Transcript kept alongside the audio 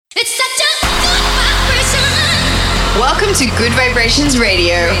Welcome to Good Vibrations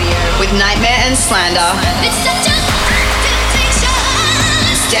Radio with Nightmare and Slander.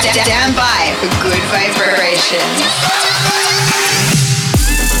 Stand by for Good Vibrations.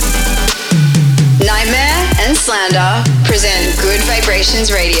 Nightmare and Slander present Good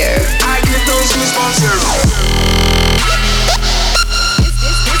Vibrations Radio. I get those goosebumps.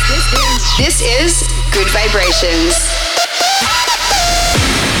 This is Good Vibrations.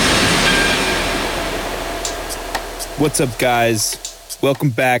 What's up, guys? Welcome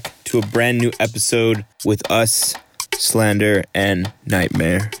back to a brand new episode with us, Slander and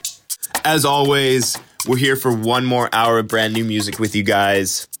Nightmare. As always, we're here for one more hour of brand new music with you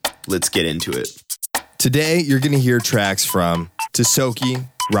guys. Let's get into it. Today, you're going to hear tracks from Tisoki,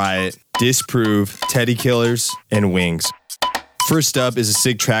 Riot, Disprove, Teddy Killers, and Wings. First up is a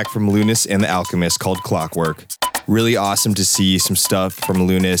sick track from Lunas and The Alchemist called Clockwork. Really awesome to see some stuff from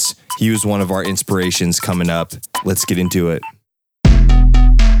Lunas. He was one of our inspirations coming up. Let's get into it.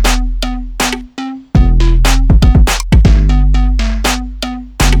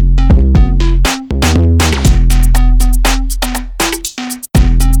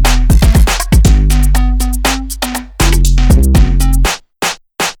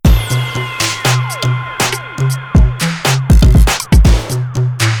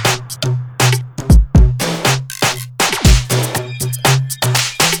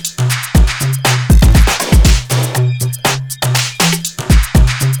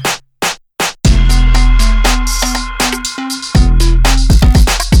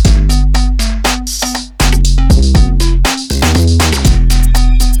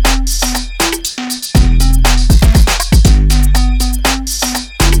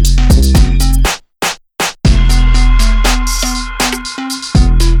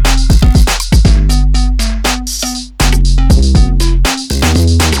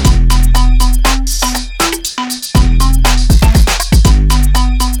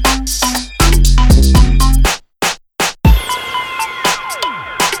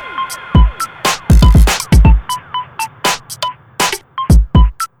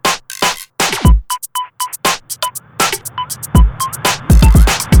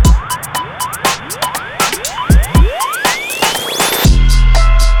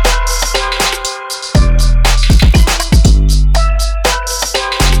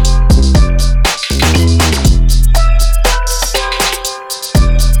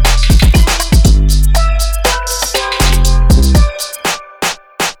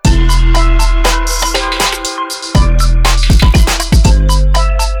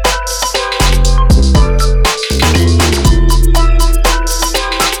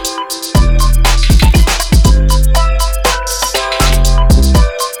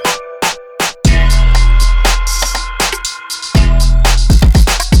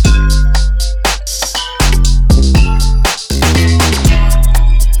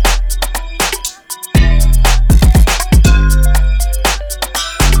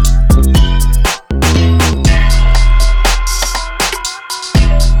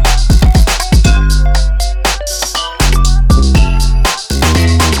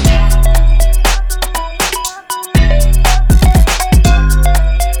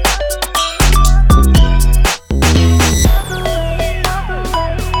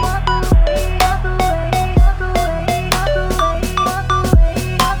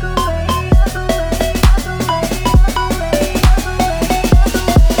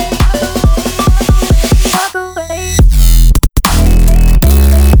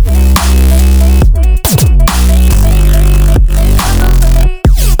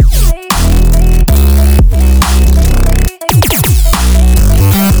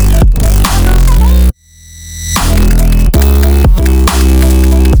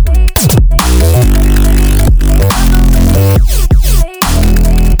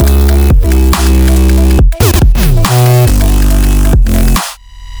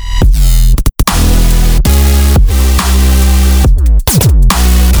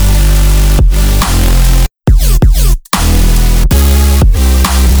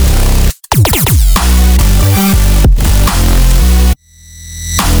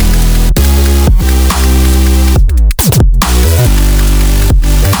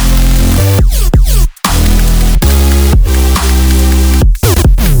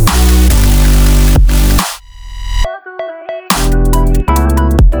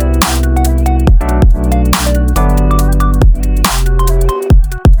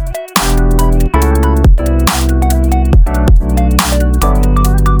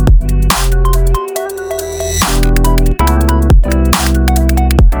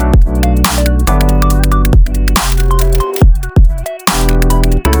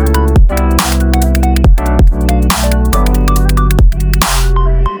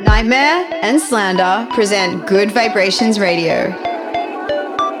 and Slander present Good Vibrations Radio.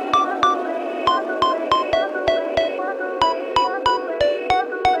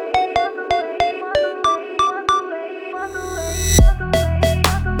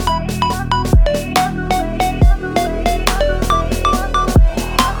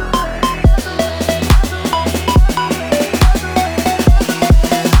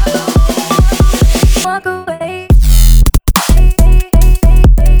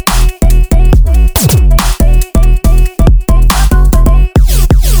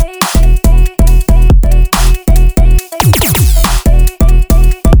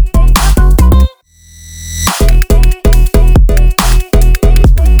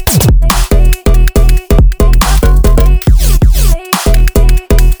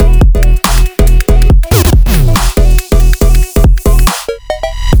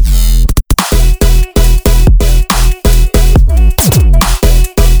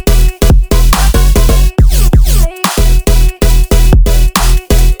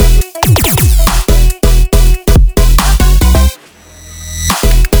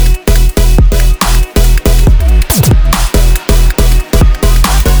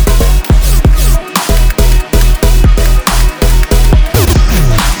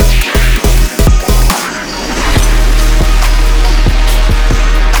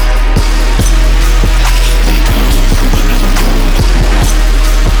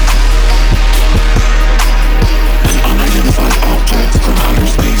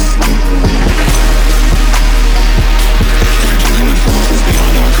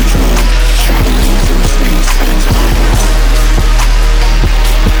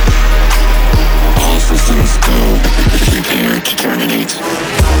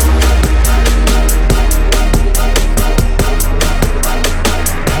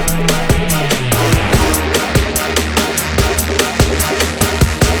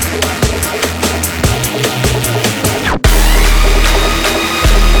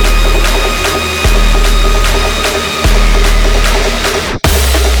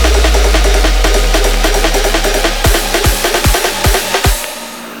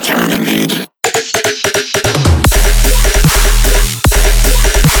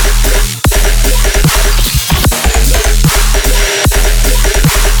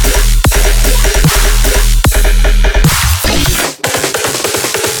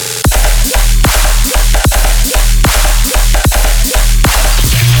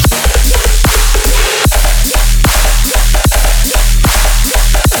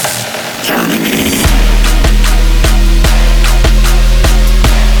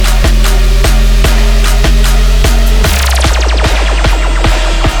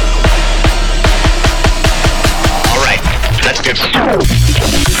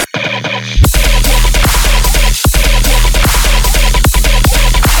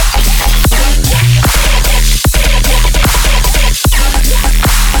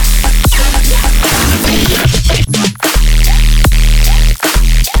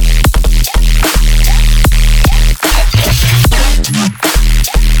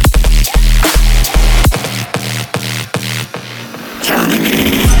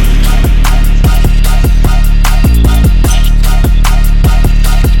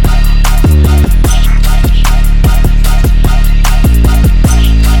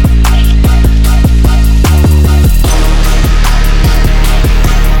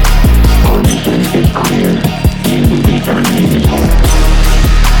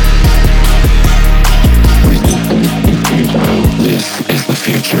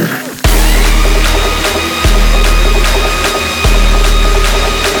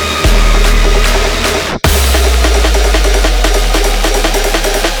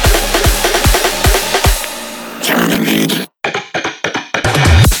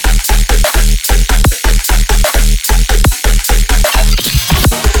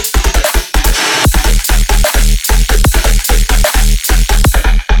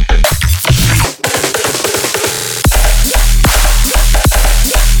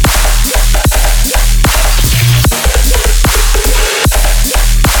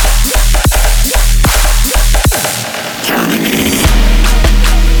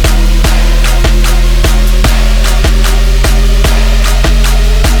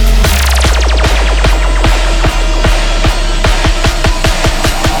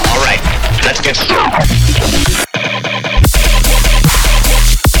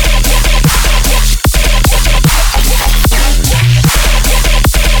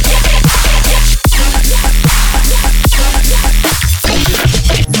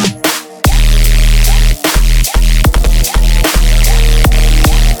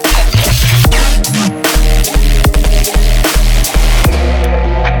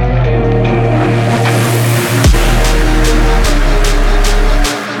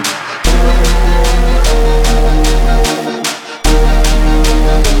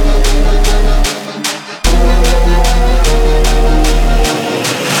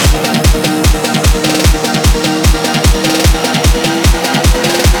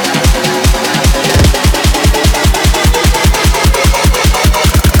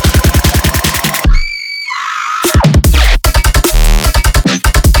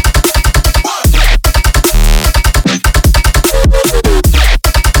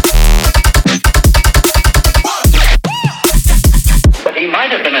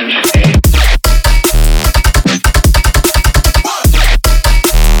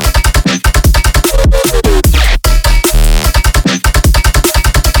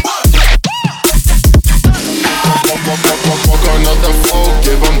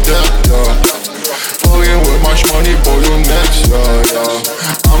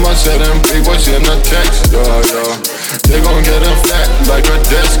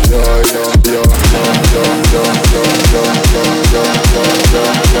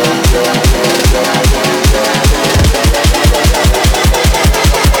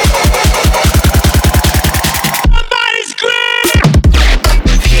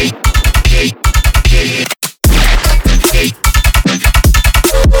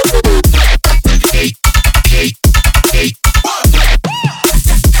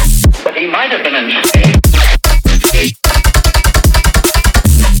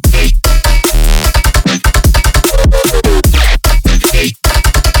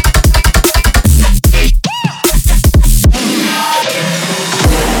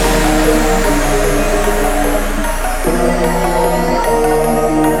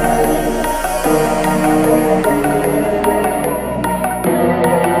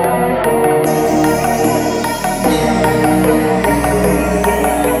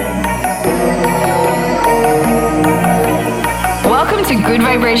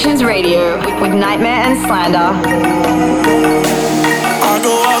 Vibrations Radio with Nightmare and Slander. I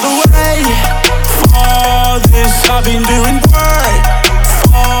go all the way for this. I've been doing work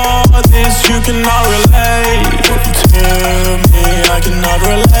for this. You cannot relate to me. I cannot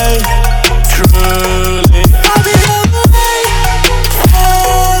relate. Truly, I've been all the way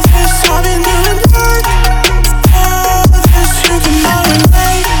for this. I've been doing work for this. You cannot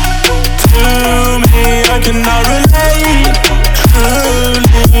relate to me. I cannot relate.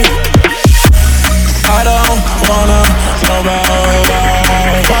 Truly, I don't wanna know about love.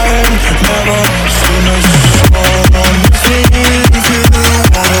 I ain't never seen a song.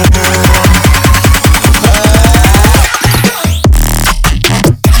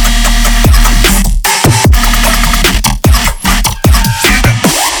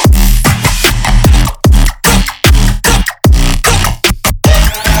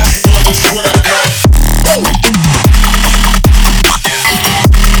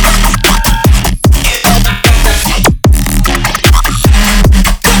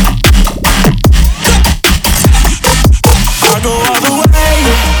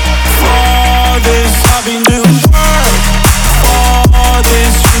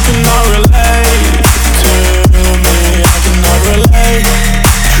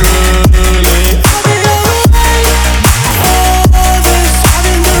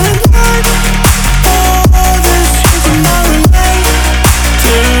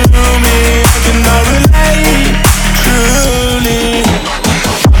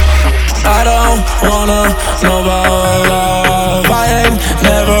 If you wanna know about love. I ain't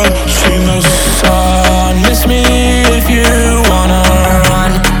never seen the sun. Miss me if you wanna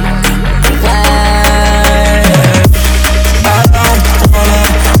run. I don't wanna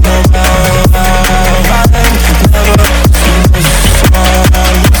know about love. I ain't never seen the sun.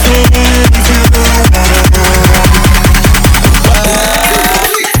 Miss me if you wanna run.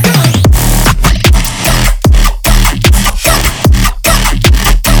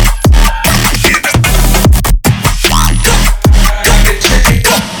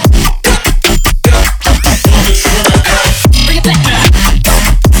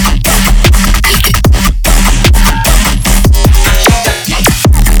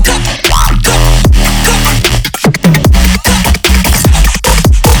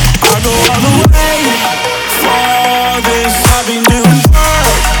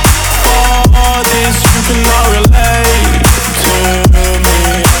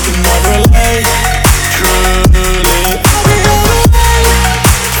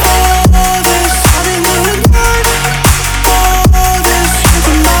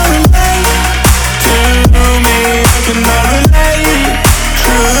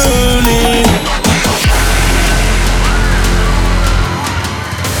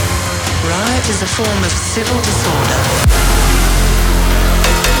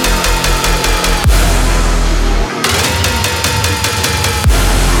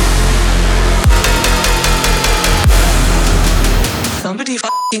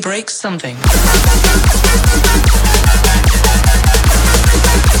 Break something.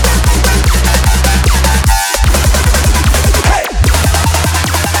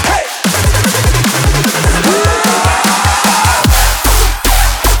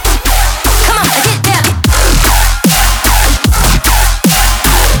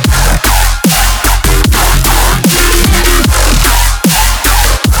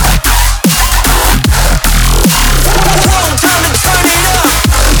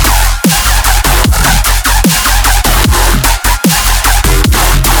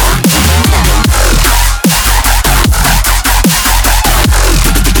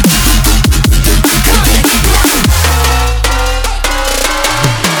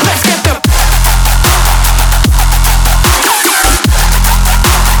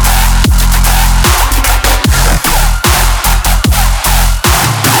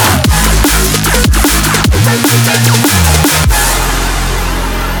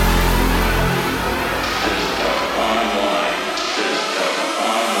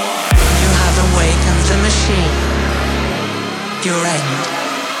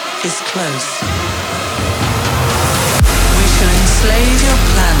 is close. We shall enslave your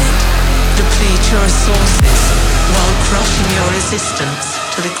planet, deplete your resources, while crushing your resistance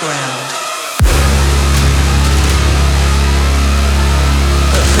to the ground.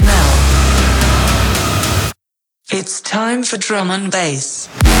 But for now, it's time for drum and bass.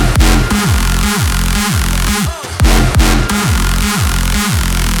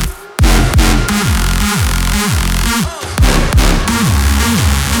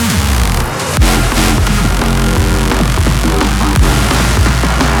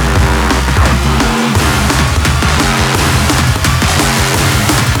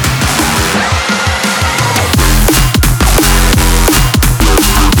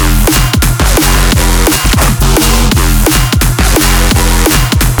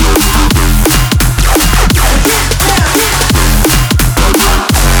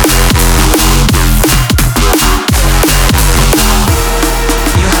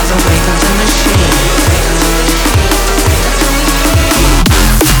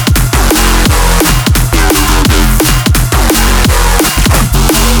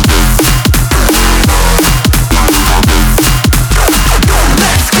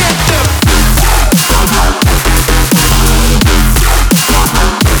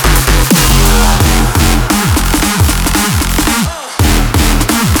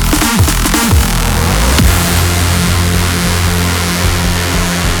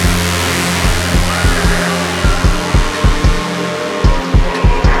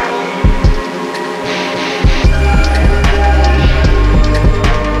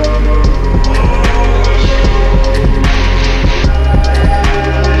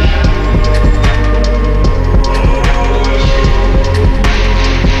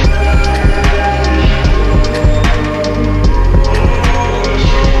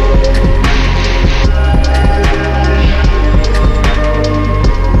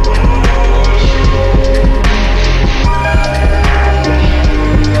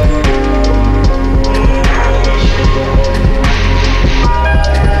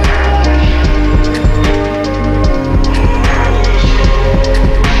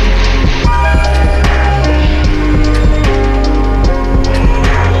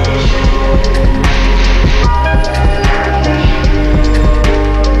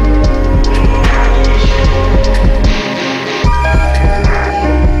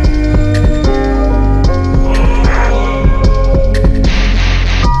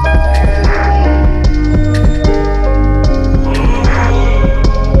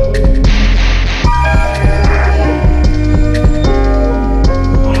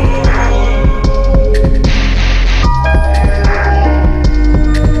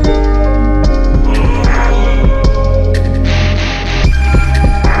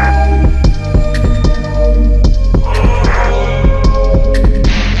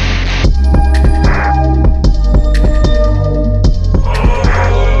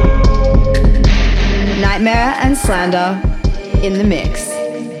 Slander in the mix.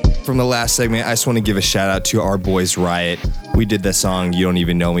 From the last segment, I just want to give a shout out to our boys Riot. We did the song You Don't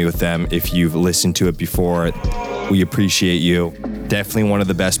Even Know Me with them. If you've listened to it before, we appreciate you. Definitely one of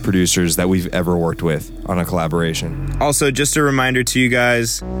the best producers that we've ever worked with on a collaboration. Also, just a reminder to you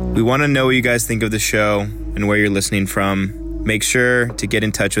guys, we want to know what you guys think of the show and where you're listening from. Make sure to get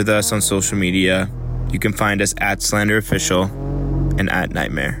in touch with us on social media. You can find us at Slander Official and at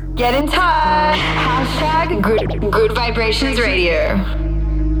Nightmare. Get in touch. Hashtag Good Vibrations Radio.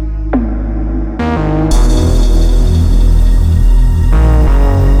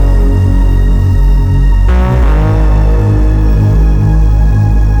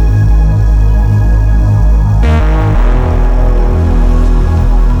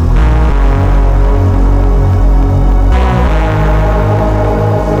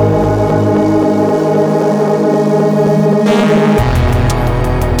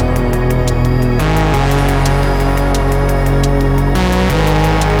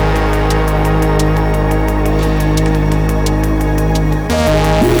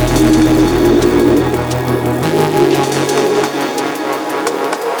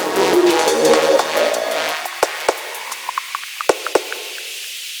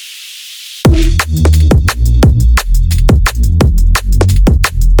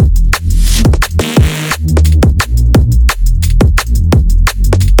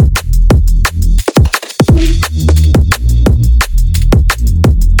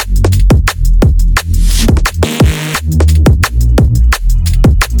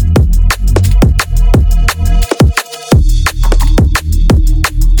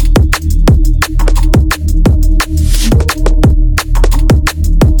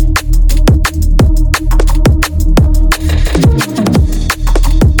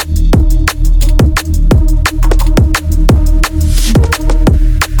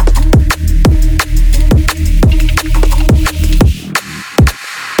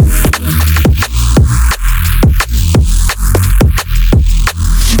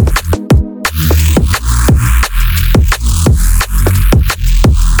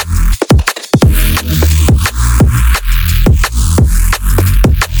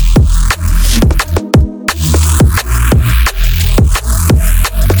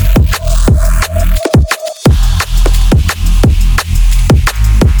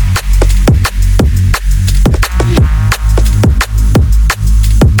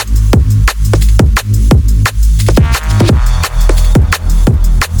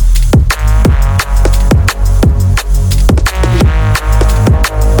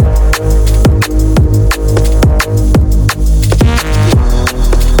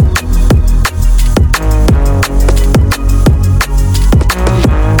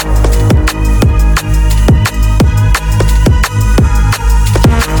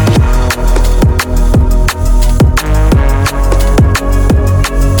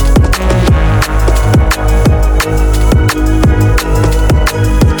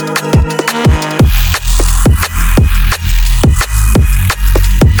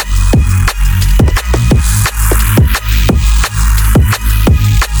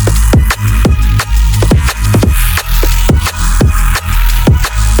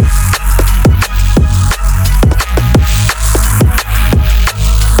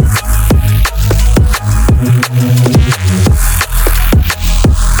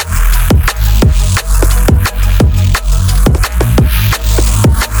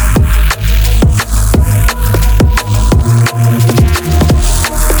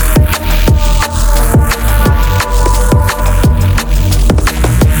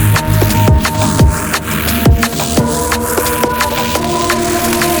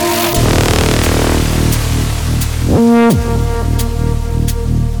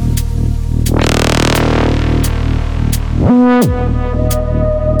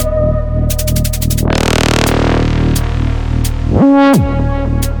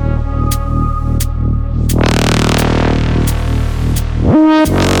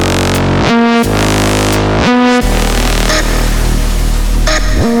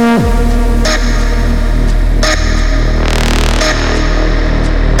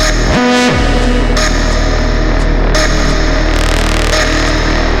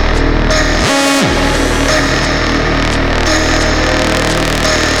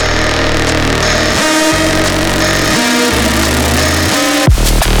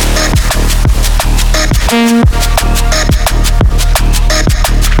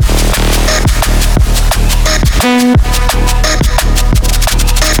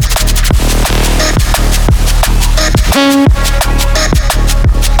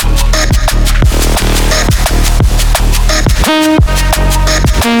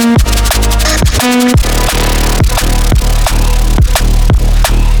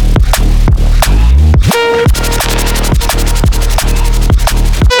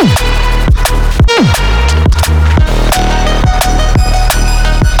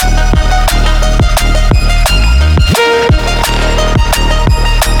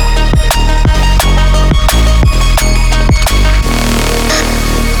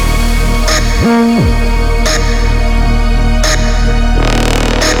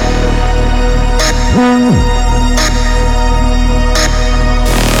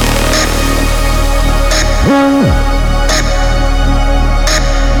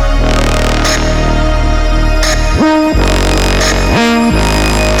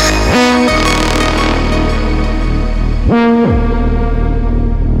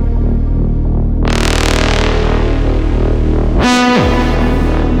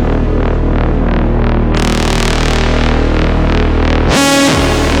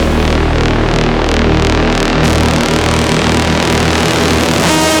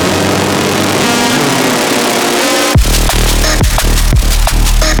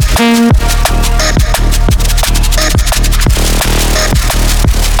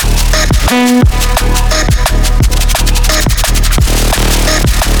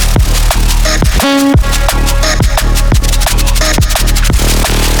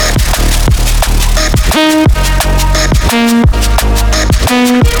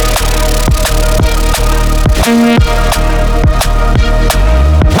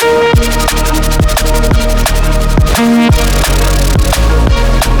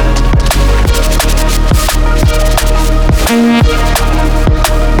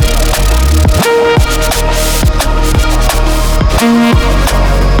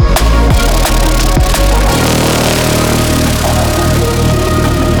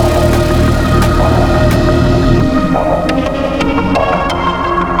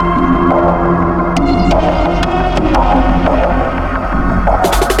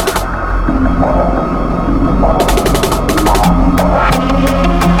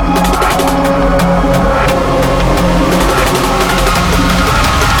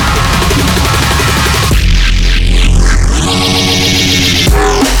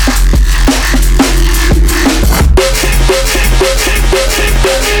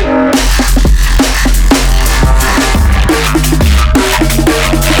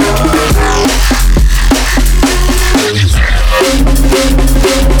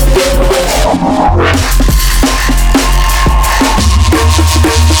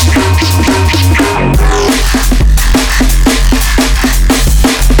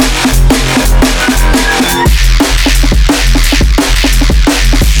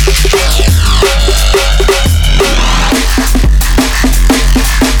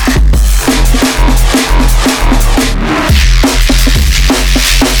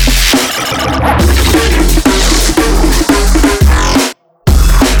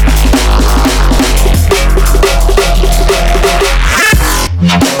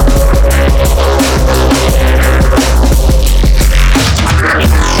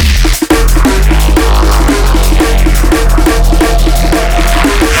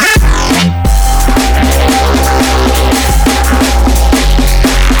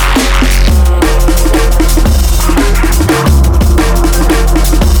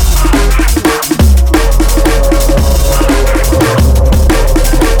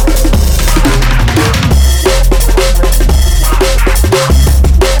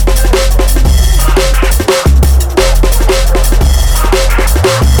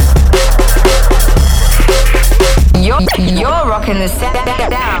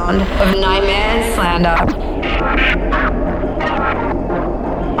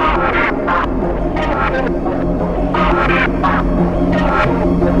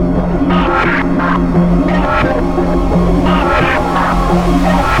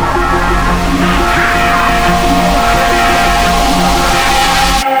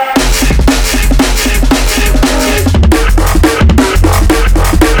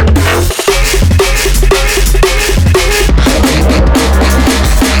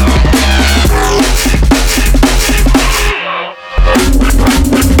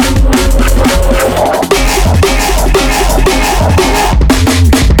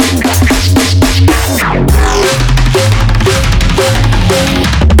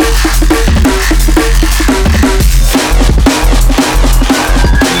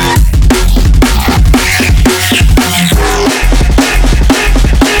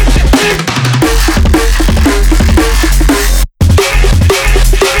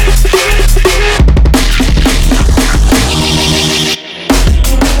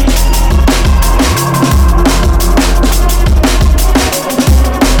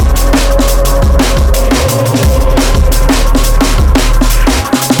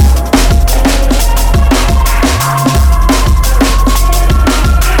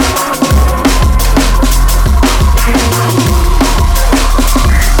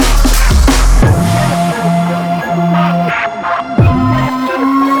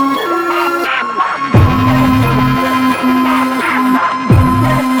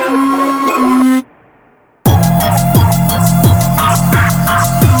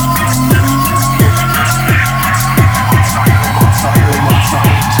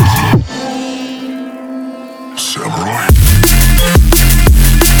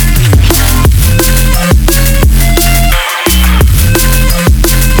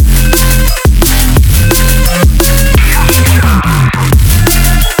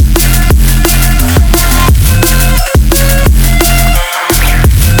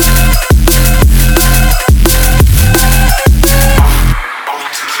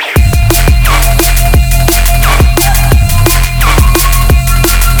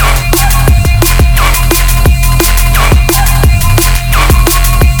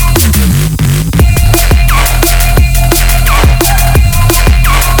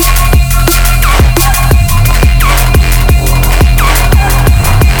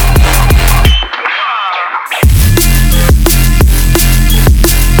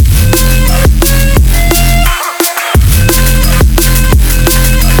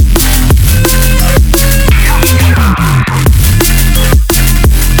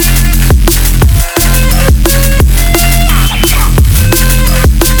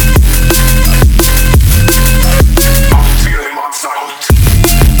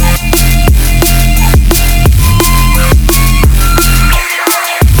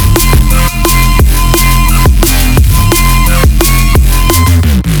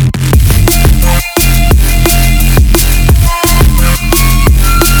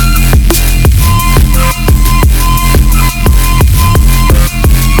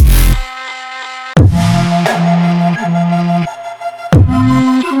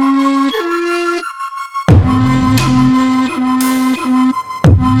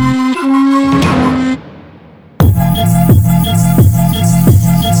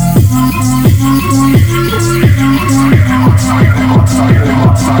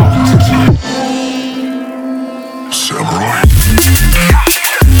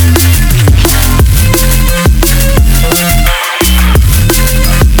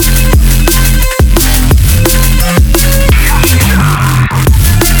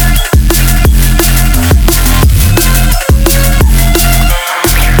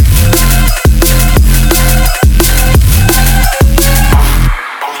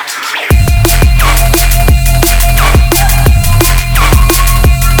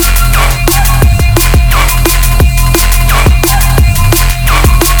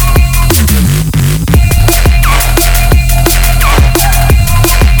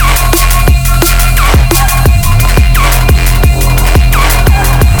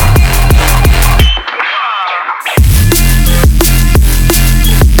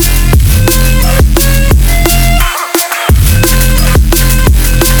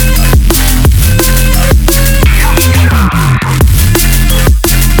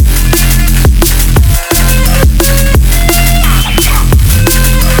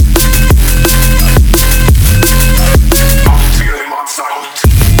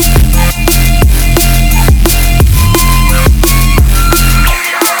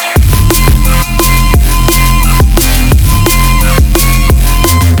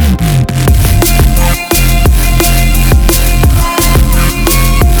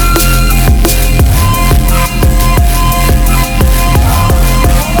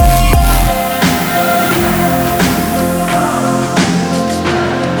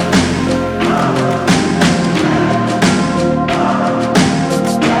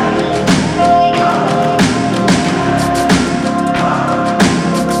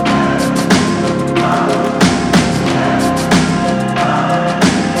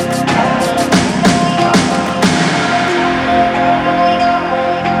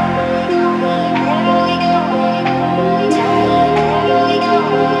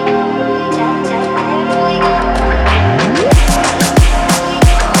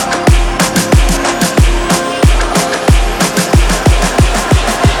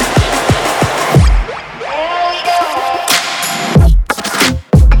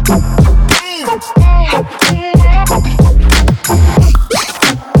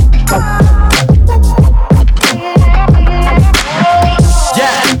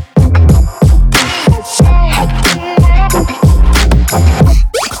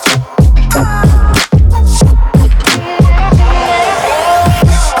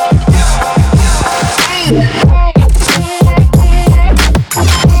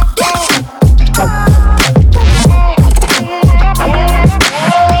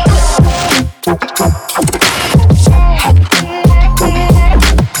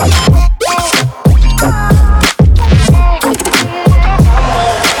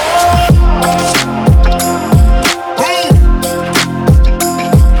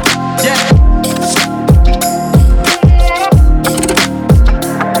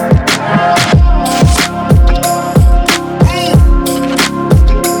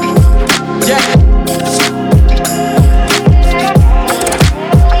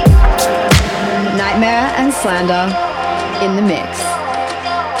 Slander in the mix.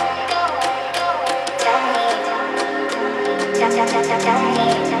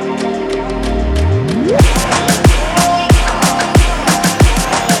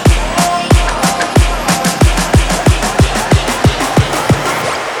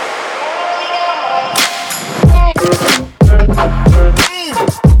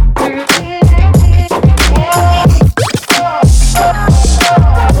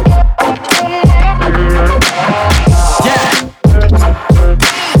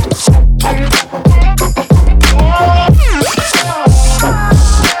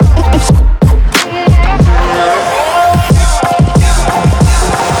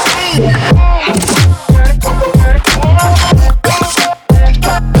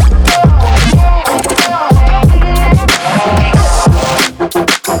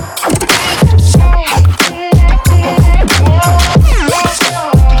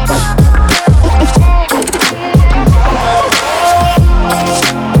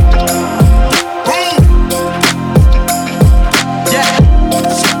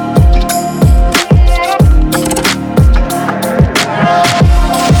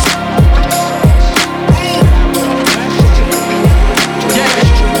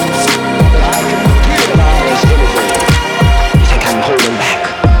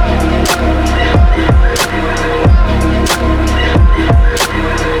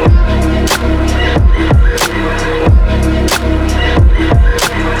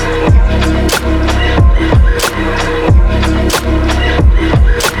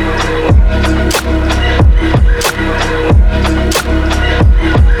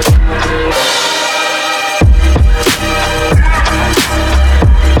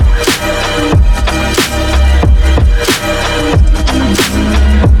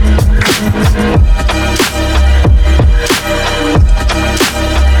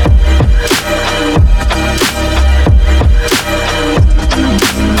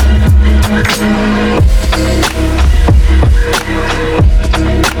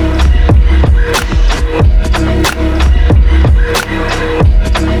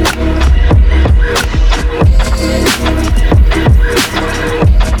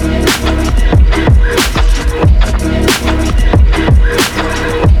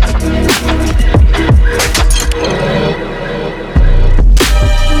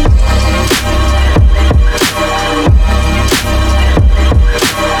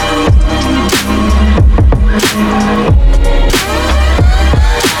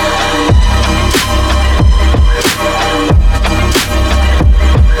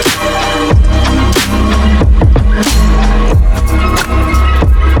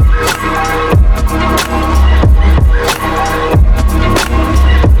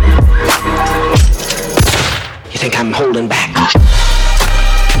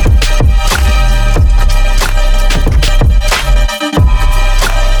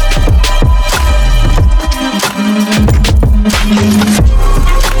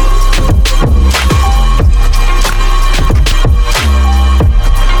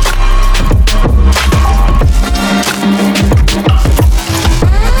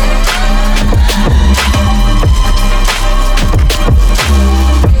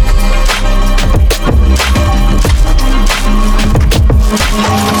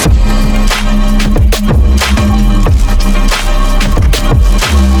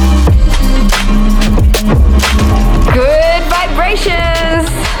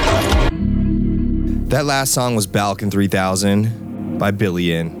 That last song was Balkan 3000 by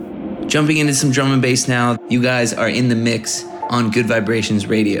Billion. Jumping into some drum and bass now. You guys are in the mix on Good Vibrations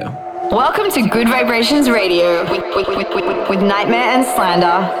Radio. Welcome to Good Vibrations Radio with Nightmare and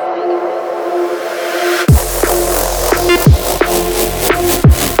Slander.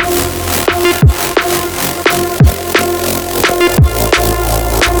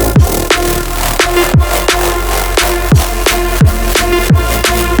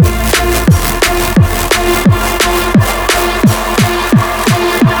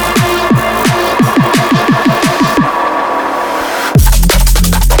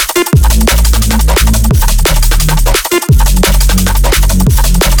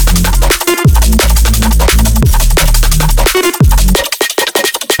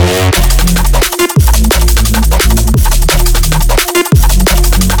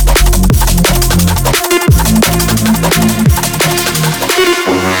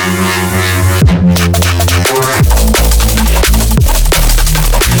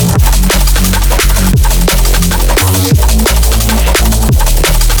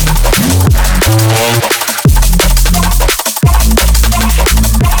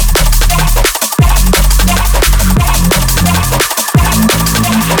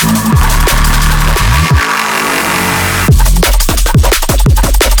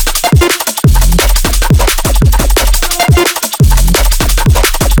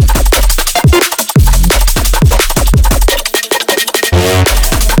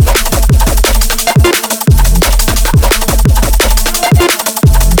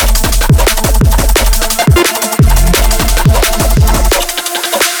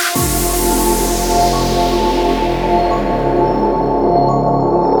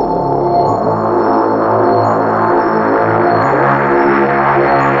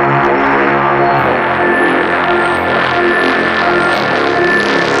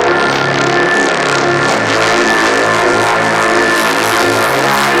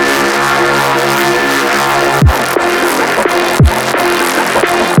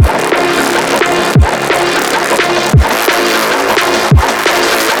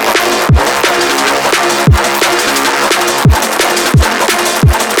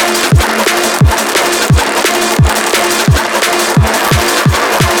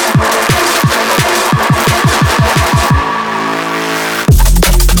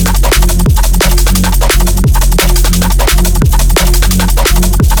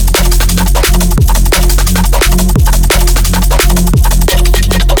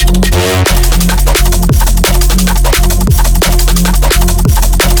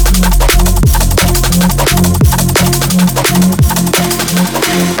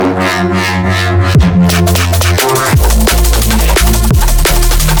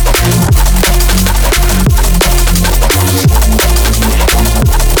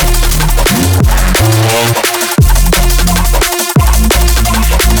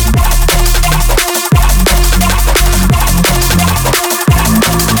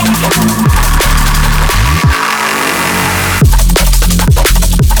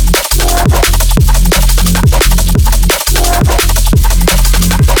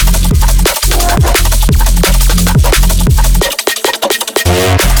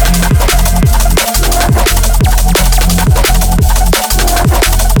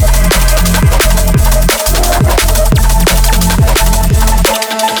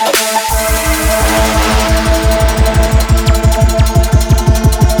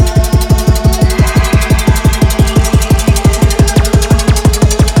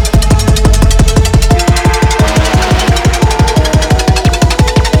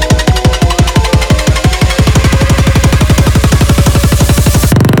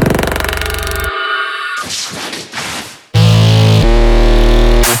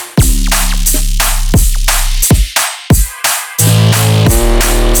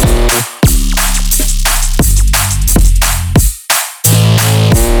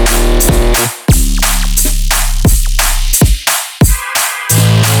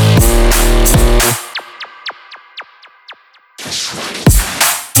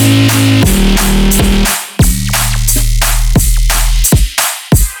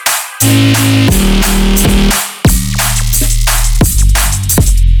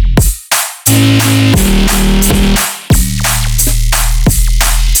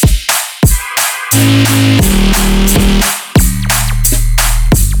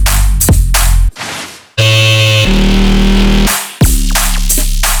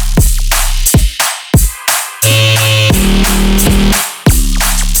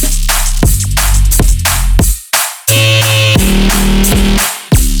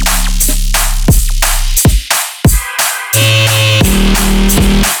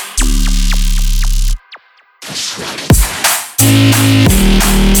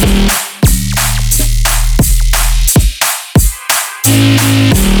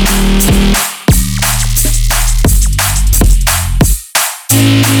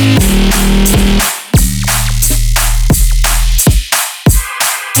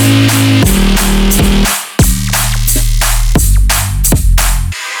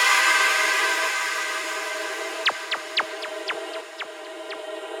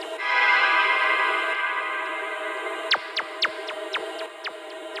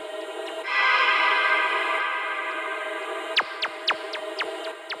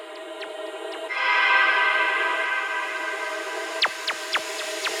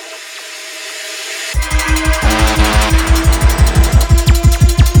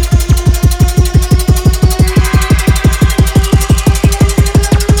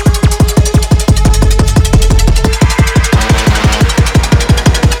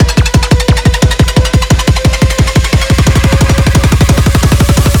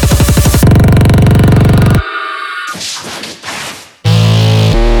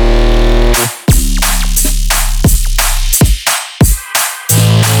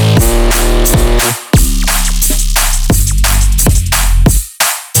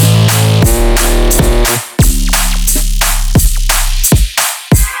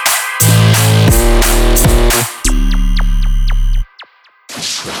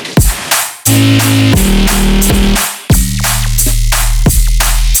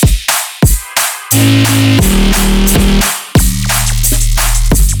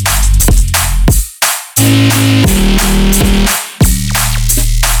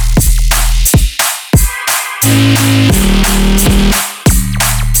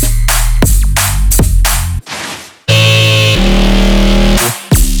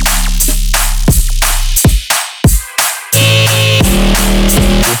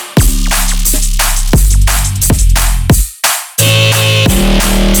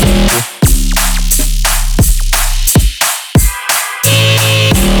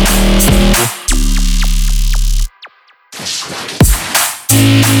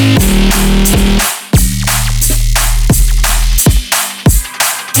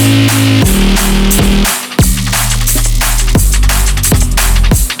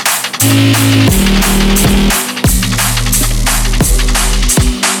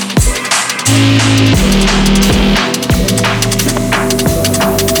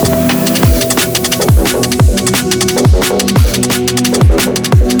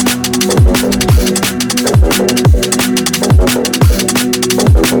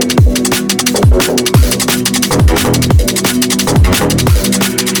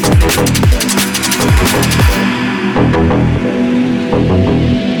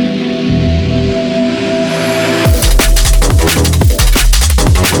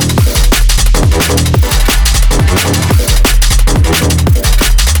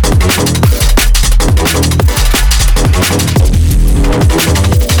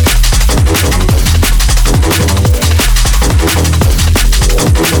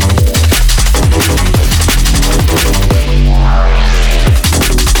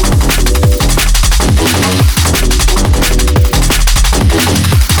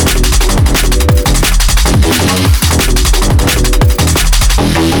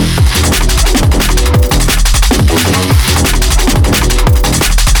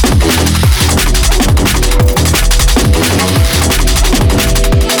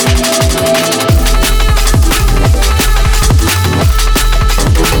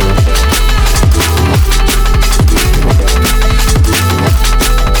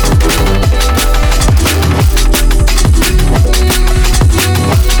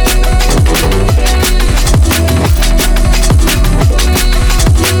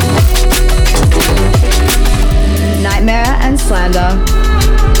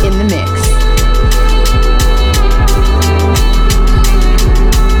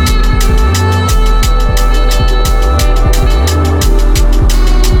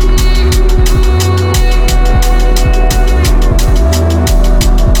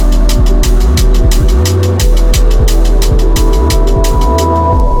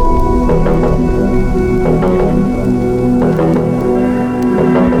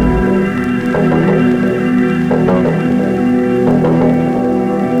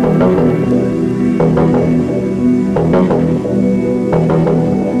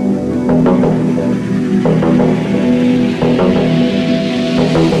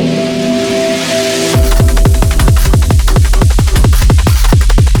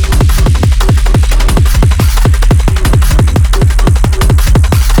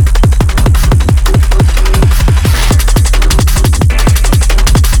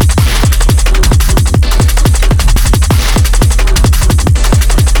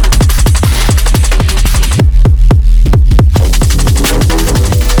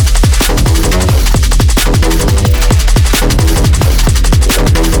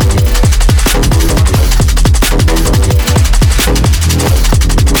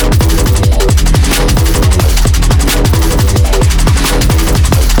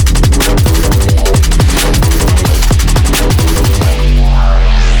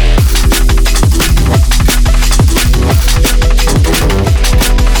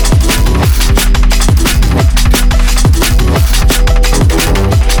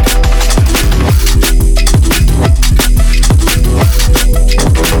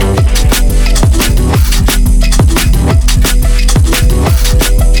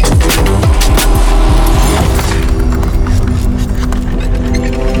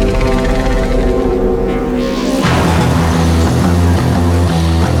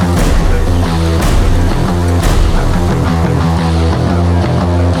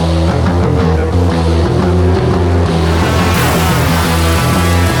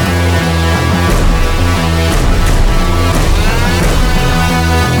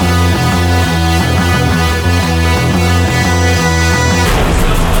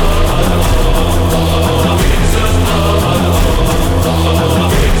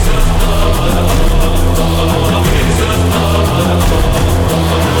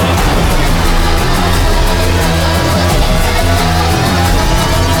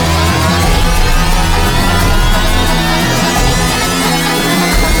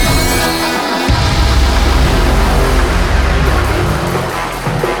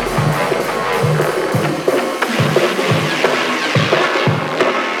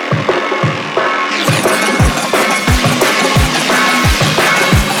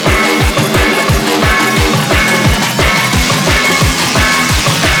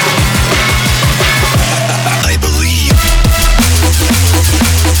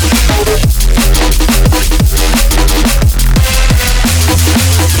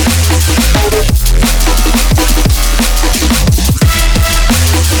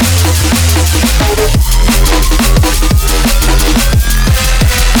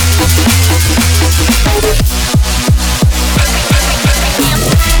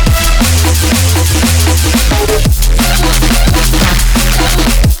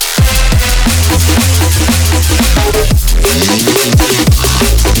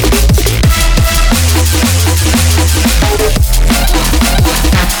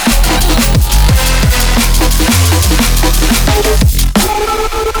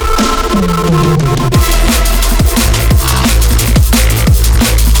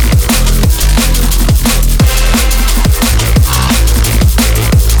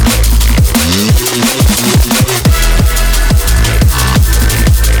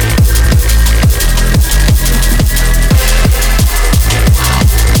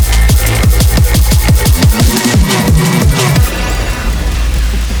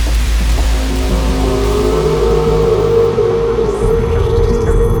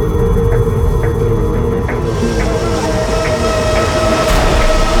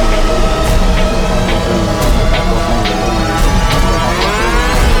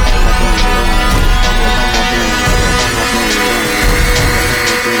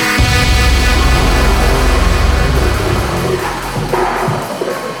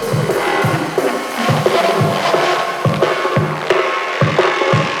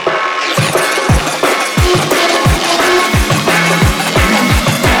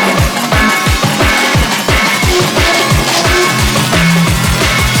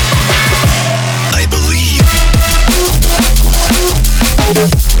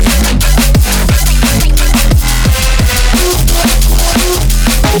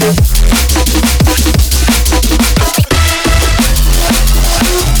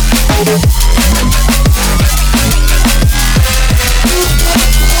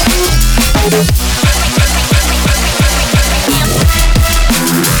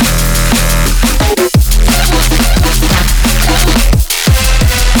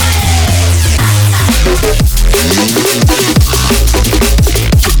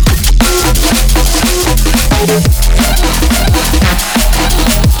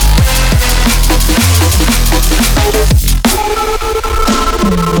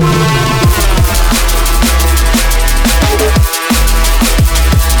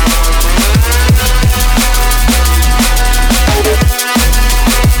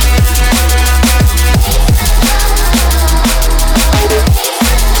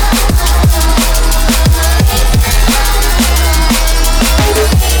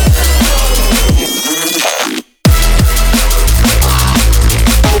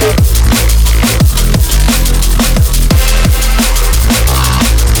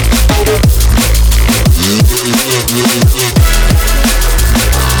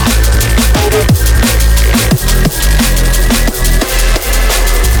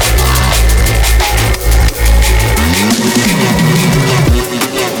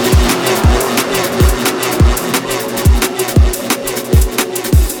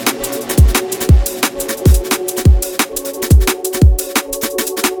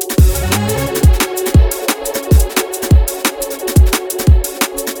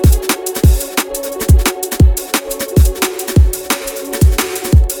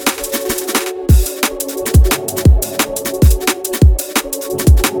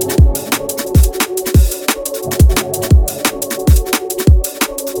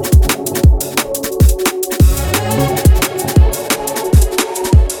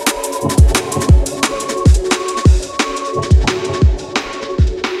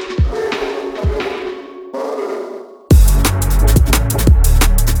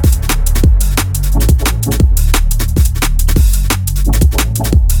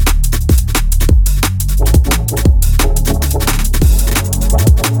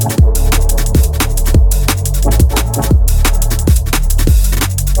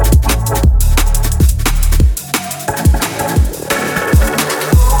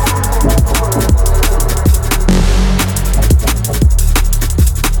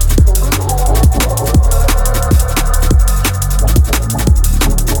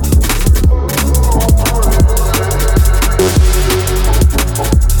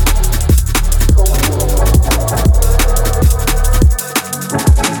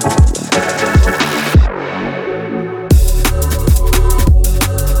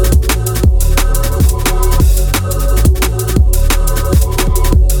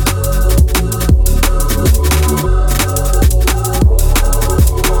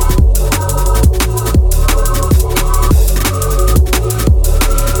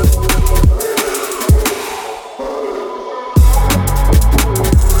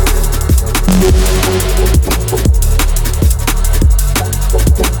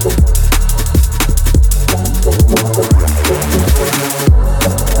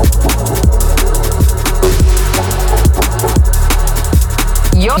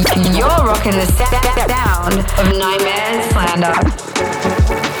 You're rocking the sound of Nightmare Slander.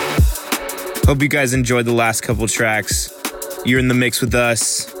 Hope you guys enjoyed the last couple tracks. You're in the mix with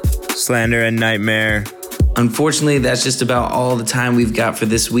us, Slander and Nightmare. Unfortunately, that's just about all the time we've got for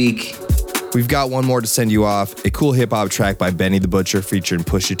this week. We've got one more to send you off, a cool hip-hop track by Benny the Butcher featuring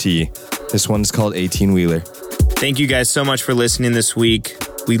Pusha T. This one's called 18-Wheeler. Thank you guys so much for listening this week.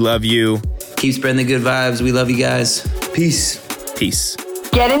 We love you. Keep spreading the good vibes. We love you guys. Peace. Peace.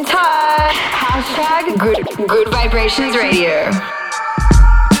 Get in touch. Hashtag Good Vibrations Radio.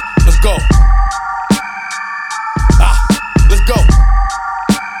 Let's go. Let's go.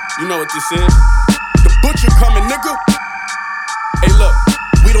 You know what this is? The butcher coming, nigga. Hey, look,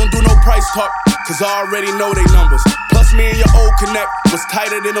 we don't do no price talk, cause I already know they numbers. Plus, me and your old connect was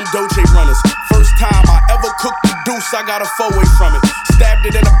tighter than them Doje runners. First time I ever cooked the deuce, I got a 4-way from it. Stabbed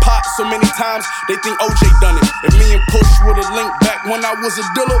it in a pot so many times, they think OJ done it. If me and Push would've linked back when I was a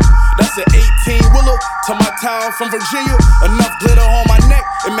dealer, that's an 18-wheeler to my town from Virginia. Enough glitter on my neck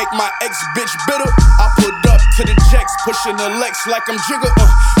and make my ex-bitch bitter. I pulled up to the checks, pushing the Lex like I'm Jigger.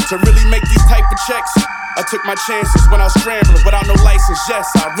 To really make these type of checks, I took my chances when I was scrambling without no license, yes.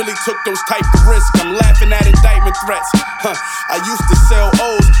 I really took those type of risks. I'm laughing at indictment threats. I used to sell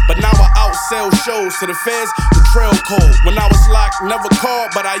O's, but now I outsell shows. To the feds, the trail cold. When I was locked, never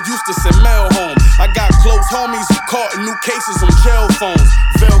called, but I used to send mail home. I got close homies who caught in new cases on jail phones.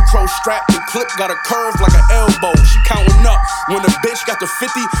 Velcro strapped and clip got a curve like an elbow. She counting up when the bitch got the 50,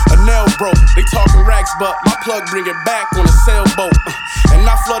 a nail broke. They talking racks, but my plug bring it back on a sailboat. And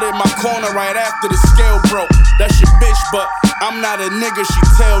I flooded my corner right after the scale broke. That's your bitch, but I'm not a nigga, she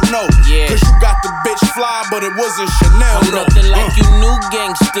tell no. Yeah. Cause you got the bitch fly, but it wasn't Chanel, I'm though. nothing like you new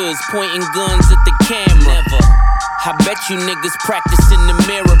gangsters pointing guns at the camera. Never. I bet you niggas practice in the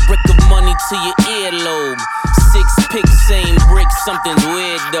mirror. Brick of money to your earlobe. 6 picks, same brick, something's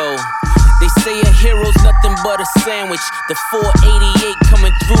weird though. They say a hero's nothing but a sandwich. The 488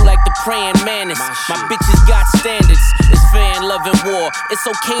 coming through like the praying mantis. My bitches got standards. It's fan loving war. It's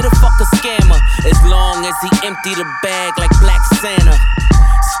okay to fuck a scammer as long as he empty the bag like Black Santa.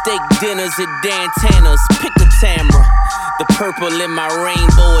 Steak dinners at Dantana's. Pick a Tamra. The purple in my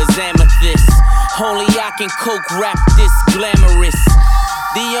rainbow is amethyst. Only I can coke rap this glamorous.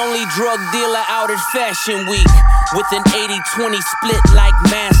 The only drug dealer out at Fashion Week with an 80-20 split like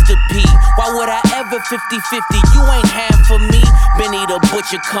Master P. Why would I ever 50-50? You ain't half of me. Benny the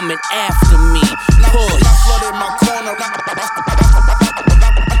Butcher coming after me. Push. I flooded my corner.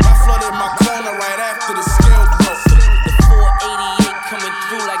 I flooded my corner right after the scale broke. The 488 coming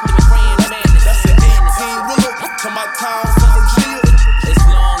through like the praying man. That's an 18 Willow to my town.